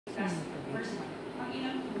last first one, ang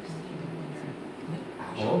ilang tours dito?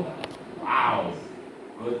 Oh, wow!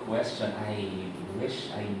 Good question. I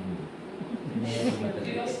wish I knew.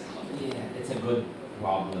 Yeah, it's a good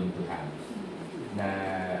problem to have. Na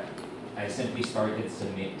I simply started sa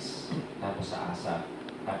mix, tapos sa ASAP,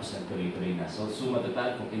 tapos nagtuloy-tuloy na. So,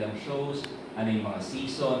 matatag kung ilang shows, ano yung mga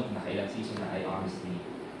season, nakailang season na I honestly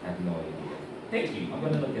have no idea. Thank you. I'm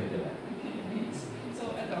gonna look into that.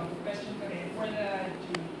 So, ito, question ko rin. For the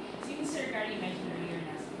jury, since Sir Gary mentioned earlier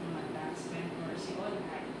na sa mga dance mentors, you all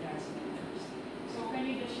had dance mentors. So, can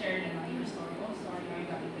you just share naman your story? Oh, sorry, how you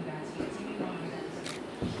got into dancing. Sino yung mga dancer?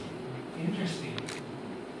 Interesting.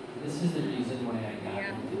 This is the reason why I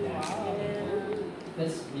got into dancing. Wow.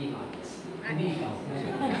 Let's be honest. Hindi ikaw.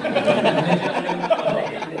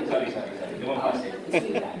 Sorry. Don't pass it.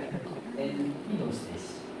 And he knows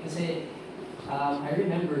this. Kasi, I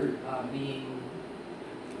remember being,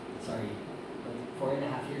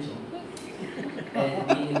 4.5 years old. And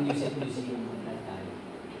being in music museum at that time.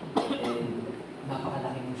 And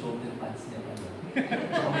napakalaking shoulder pads niya pa doon.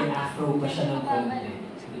 So may afro pa siya ng konti.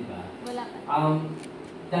 Diba?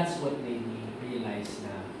 That's what made me realize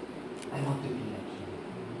na I want to be like him.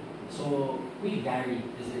 So, Kuya Gary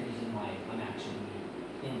is the reason why I'm actually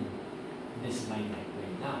in this limelight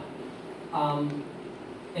right now.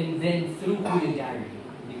 And then through Kuya Gary,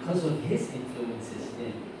 because of his influences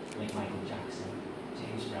in like Michael Jackson,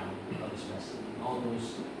 James Brown, Elvis Presley, all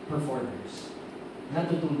those performers,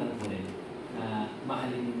 natutunan ko rin na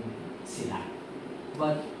mahalin sila.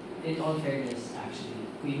 But in all fairness, actually,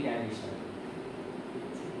 Kuya Gary started.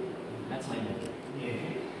 That's my mentor.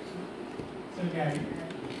 Yeah. So Gary?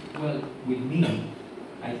 Well, with me,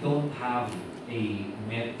 I don't have a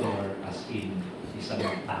mentor as in isang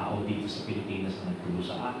tao dito sa Pilipinas na nagturo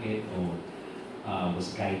sa akin o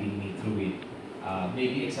was guiding me through it.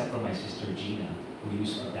 Maybe except for my sister Gina, who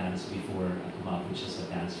used to dance before kumapit siya sa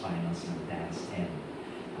dance finals ng Dance 10.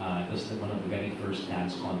 It was one of the very first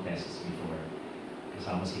dance contests before.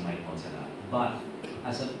 Kasama si Mike Monserrat. But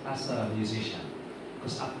as a musician,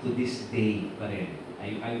 because up to this day pa rin,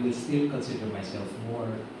 I will still consider myself more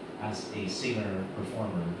as a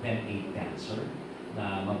singer-performer than a dancer.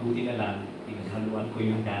 Na mabuti na lang, pinaghaluan ko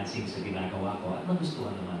yung dancing sa ginagawa ko at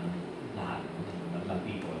nagustuhan naman lahat ng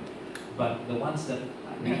people. But the ones that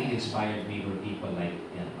really inspired me were people like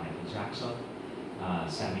Michael Jackson,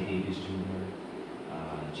 Sammy Davis Jr.,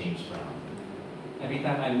 James Brown. Every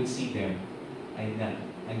time I would see them, I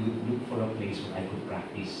would look for a place where I could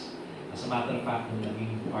practice. As a matter of fact, nung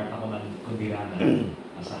naging part ako ng kundirana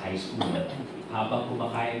sa high school, habang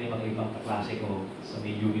kumakain yung mga ibang kaklase ko sa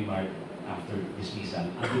may Unimart after dismissal,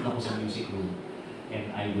 andun ako sa music room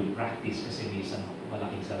and I would practice kasi may isang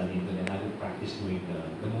malaking salamin doon and I would practice doing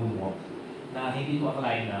the moonwalk na hindi ko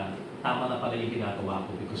akalain na tama na pala yung ginagawa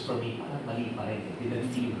ko because for me, parang mali pa rin. It didn't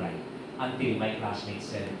feel right until my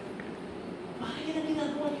classmates said, bakit yan ang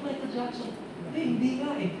ginagawa ni Michael Jackson? Hindi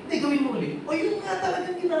nga eh. Hindi, gawin mo ulit. O yun nga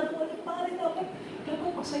talagang ginagawa ni pare dapat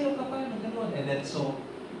magsayaw ka pa ng gano'n. And then so,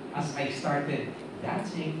 as I started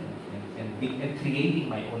dancing and creating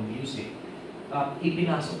my own music,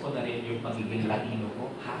 ipinasok ko na rin yung pagiging Latino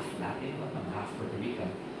ko, half Latin, half Puerto Rican.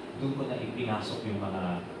 Doon ko na ipinasok yung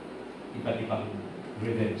mga iba't ibang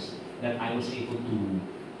rhythms that I was able to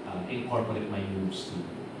incorporate my moves to.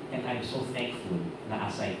 And I'm so thankful na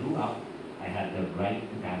as I grew up, I had the right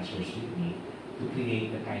dancers with me to create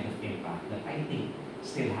the kind of impact that I think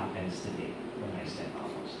still happens today when I step out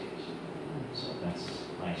on stage. So that's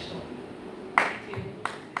my story.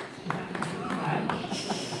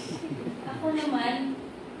 Ako naman,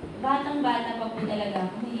 batang-bata pa po talaga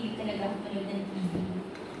ako, mahilig talaga ako manood ng TV.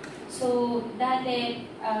 So, dati,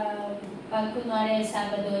 pag kunwari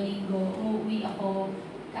Sabado, Linggo, umuwi ako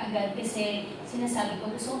kaagad kasi sinasabi ko,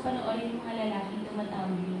 gusto ko panoorin yung mga lalaking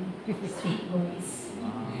tumatawag street boys.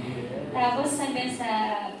 Tapos hanggang sa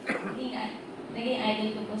naging idol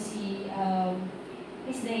ko po si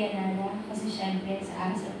Miss Diana kasi syempre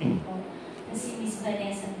sa asap ko na si Miss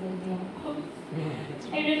Vanessa Gulbion ko.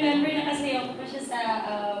 I remember nakasayaw ko pa siya sa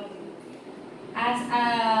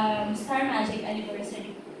Star Magic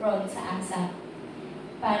Anniversary Prom sa ASAP.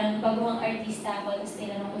 Parang baguhang artista ako, tapos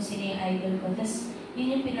tinanong ko sino yung idol ko. Tapos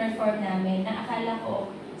yun yung pinerform namin na akala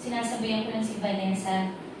ko sinasabayan ko lang si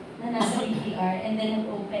Vanessa na nasa VTR and then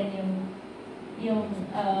nag-open yung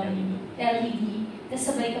LED, tapos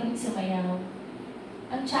sabay kami sumayaw.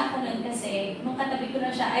 Ang tsaka nun kasi, nung katabi ko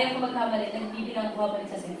na siya, ayaw ko magkamali, nagbibilang ko balik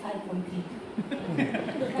sa set,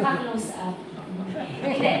 5.3. Naka-close up.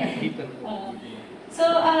 So,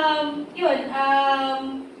 yun,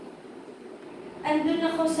 andun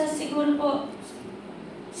ako sa siguro po,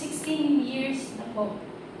 16 years na po.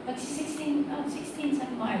 16 sa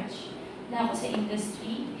March na ako sa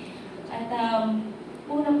industry. At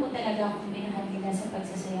una po talaga akong binahal nila sa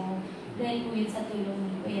pagsasayaw. Dahil po yun sa tulong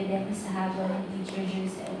ni Kuya Dennis sa habang ng teacher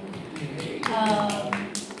Giselle.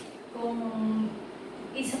 Kung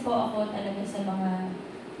isa po ako talaga sa mga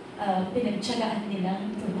pinagtsagaan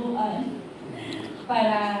nilang turuan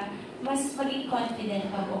para mas maging confident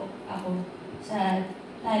pa po ako sa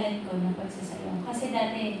talent ko ng pagsasayaw. Kasi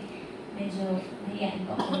dati, medyo nahiyaan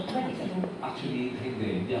ko ako. Ba't ka doon? Actually,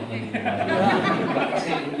 hindi ako naniniwala. Kasi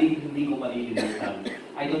hindi ko malilimutan.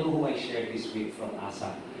 I don't know who I shared this with from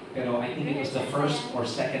ASA. Pero I think it was the first or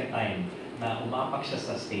second time na umapak siya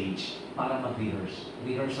sa stage para mag-rehearse.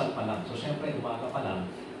 Rehearsal pa lang. So, syempre, umaga pa lang,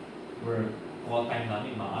 we're call time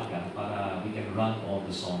namin maaga para we can run all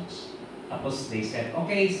the songs. Tapos they said,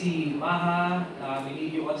 okay, si Maha, we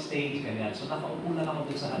need you on stage, ganyan. So nakaupo lang ako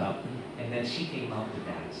dun sa harap, and then she came out to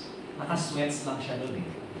dance. Naka-sweats lang siya nun eh.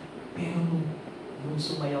 Pero nung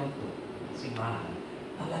sumayaw to, si Maha,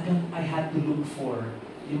 talagang I had to look for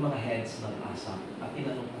yung mga heads ng ASAP. At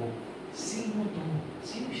tinanong ko, sino to?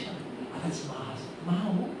 Sino siya? Si Maha. Maha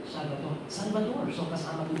mo? Salvador. Salvador. So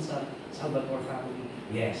kasama dun sa Salvador family.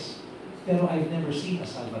 Yes. Pero I've never seen a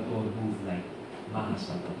Salvador move like Maha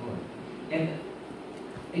Salvador. And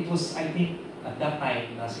it was, I think, at that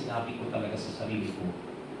time na sinabi ko talaga sa sarili ko,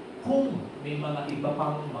 kung may mga iba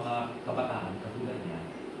pang mga kabataan katulad niya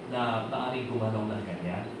na maaaring gumalaw ng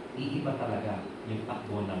ganyan, iiba talaga yung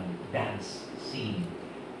takbo ng dance scene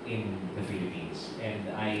in the Philippines. And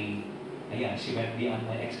she went beyond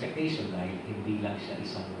my expectation na hindi lang siya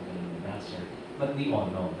isang magaling na dancer, but we all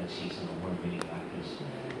know that she's an award-winning actress.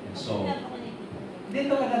 And so, hindi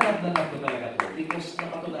talaga nagdadala ko talaga to because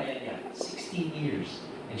napatunayan niya 16 years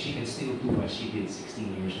and she can still do what she did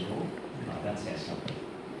 16 years ago. That says something.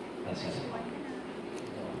 That says something.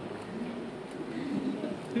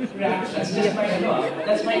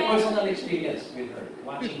 That's my personal experience with her.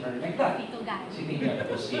 Watching her like that. Sitting there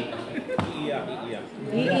tapos seeing her.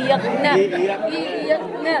 Iiyak na.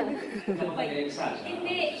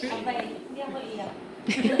 Hindi. Abay. Hindi ako iyak.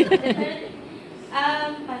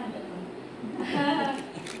 Paano ba ito?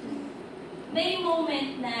 May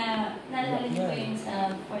moment na naalala niyo ko yung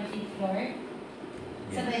sa 14th floor.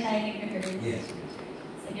 Sabay tayo nag-rehearse. Yes.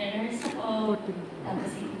 So, nag-rehearse ako. Tapos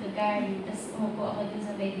si Tito Gary. Tapos umupo ako dun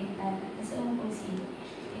sa wedding tana. Tapos umupo si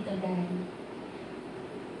Tito Gary.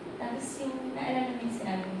 Tapos yung naalala mo yung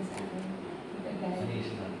sinabi mo sa akin, Tito Gary. Ano yung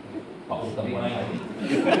sinabi? Pautang mo na yun.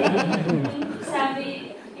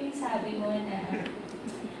 Yung sabi mo na,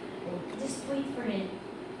 just wait for it.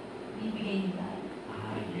 Bibigay ni God.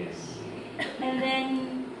 Yes. And then,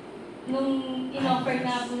 nung in-offer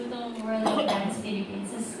nga po itong World of Dance Philippines,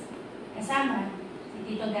 kasama si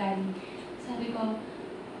Tito Gary, sabi ko,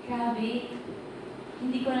 grabe,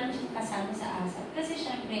 hindi ko na siya kasama sa ASAP. Kasi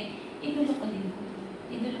syempre, idolo ko din po.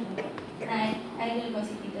 Idolo ko. Na-idol ko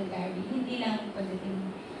si Tito Gary. Hindi lang pagdating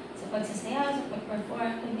sa pagsasayaw, sa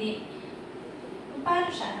pag-perform, kundi kung paano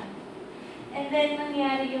siya. And then,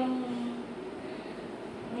 nangyari yung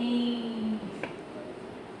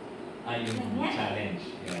yung challenge.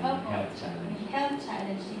 Yeah, health challenge. Health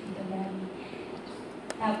challenge ni Tito Gary.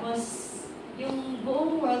 Tapos, yung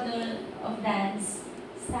buong World of Dance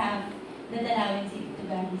staff, dadalawin si Tito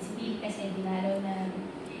Gary. Si Bill kasi dinalaw na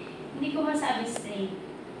hindi ko masabi straight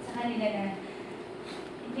sa kanila na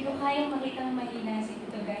hindi ko kayang makitang mahina si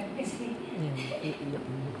Tito Gary kasi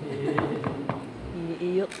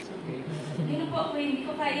Iiyak. Ganun po ako, hindi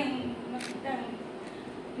ko kayang makitang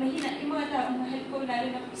mahina. Yung mga taong mahal ko, lalo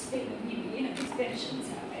na Christelle, nagbibigay ng inspiration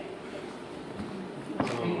sa akin.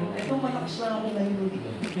 Ito, malakas na ako ngayon dito.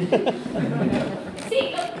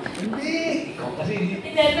 Siko! Hindi! Kasi hindi.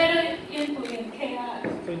 Hindi, pero yun po yun. Kaya,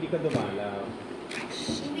 So hindi ka dumalaw.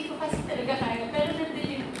 hindi ko kasi talaga kaya. Pero nandun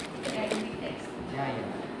yung kaya yung text. Yeah.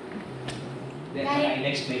 Then, I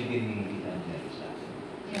explained din ni Tita Angel sa akin.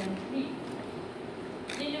 Yun.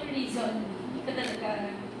 Yun yung reason. Hindi ko talaga,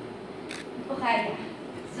 hindi ko kaya.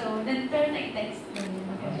 So, pero nag-text mo yung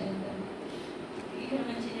mga doon. Hindi ko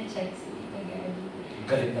naman siya-check si Tita Gary.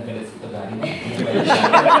 Galit na galit si Tito Gary.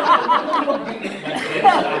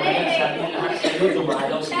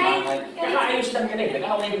 Dumalaw si Maha. Nakaayos lang yan eh.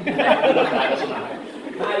 Nag-away yung dumalaw si Maha.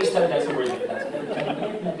 Naayos lang dahil sa World of Dance.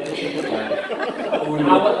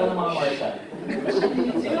 Awat lang ng mga Marshall.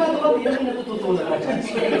 Sigurado ka, hindi namin natututunan ka dyan.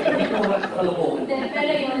 Hindi ko kalokohan.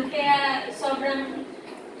 Pero yun, kaya sobrang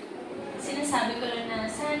sinasabi ko lang na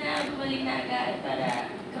sana bumalik na agad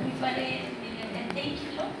para kami pa rin. And thank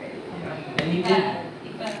you, Lord.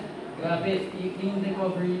 Iba. Grabe, yung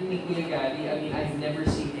recovery ni Kuya Gary, I mean, I've never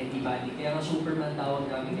seen anybody. Kaya nga Superman tawag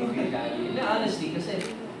namin ni Kuya Gary. And honestly, kasi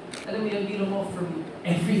Ngayon, biro mo from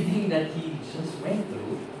everything that he just went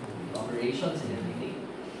through, operations and everything,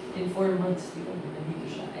 in 4 months, di ba, nandito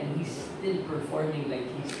siya. And he's still performing like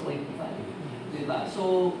he's 25. Di ba?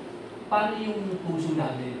 So, paano yung puso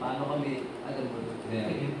namin? Paano kami, alam mo,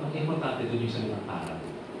 Ang importante doon yung salita parang.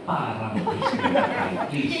 Parang.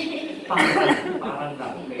 Please. Parang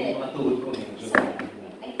lang. Kaya mga tuhod ko medyo.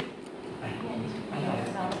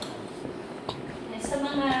 Sa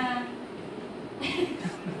mga...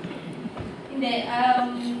 Hindi,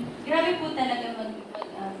 grabe po talaga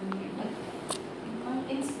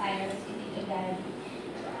mag-inspire si Tito Daddy.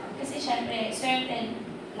 Kasi syempre, swerte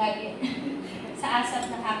lagi sa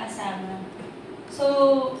ASAP nakakasama. So,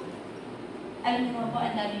 alam niyo po,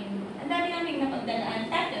 ang dami naming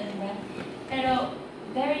napagdalaan tayo, di ba? Pero,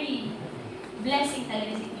 very blessing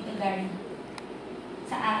talaga si Tito Daddy.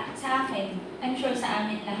 Sa akin, I'm sure sa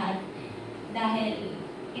amin lahat. Dahil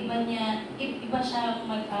iba siyang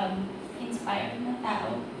mag-inspire ng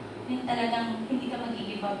tao. Yung talagang hindi ka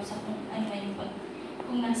mag-i-give up sa kung ano man yung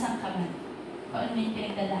kung nasaan ka man. Kung ano man yung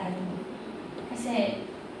pinagdadaan mo. Kasi,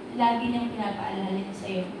 lagi niyang pinapaalala niya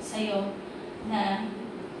sa'yo na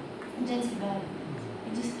andyan si God.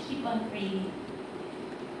 And just keep on praying.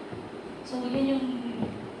 So, yun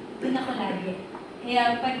ako lagi.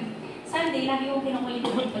 Kaya pag Sunday, lagi kong kinukulit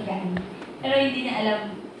ng pagkain. Pero hindi na alam,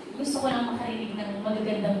 gusto ko lang makarinig ng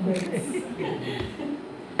magagandang words.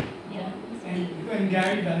 Yeah. And when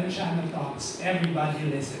Gary Valenciano talks,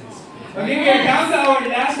 everybody listens. Okay, we are down to our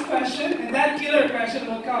last question, and that killer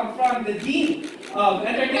question will come from the Dean of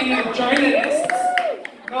Entertainment Journalists.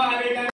 No other than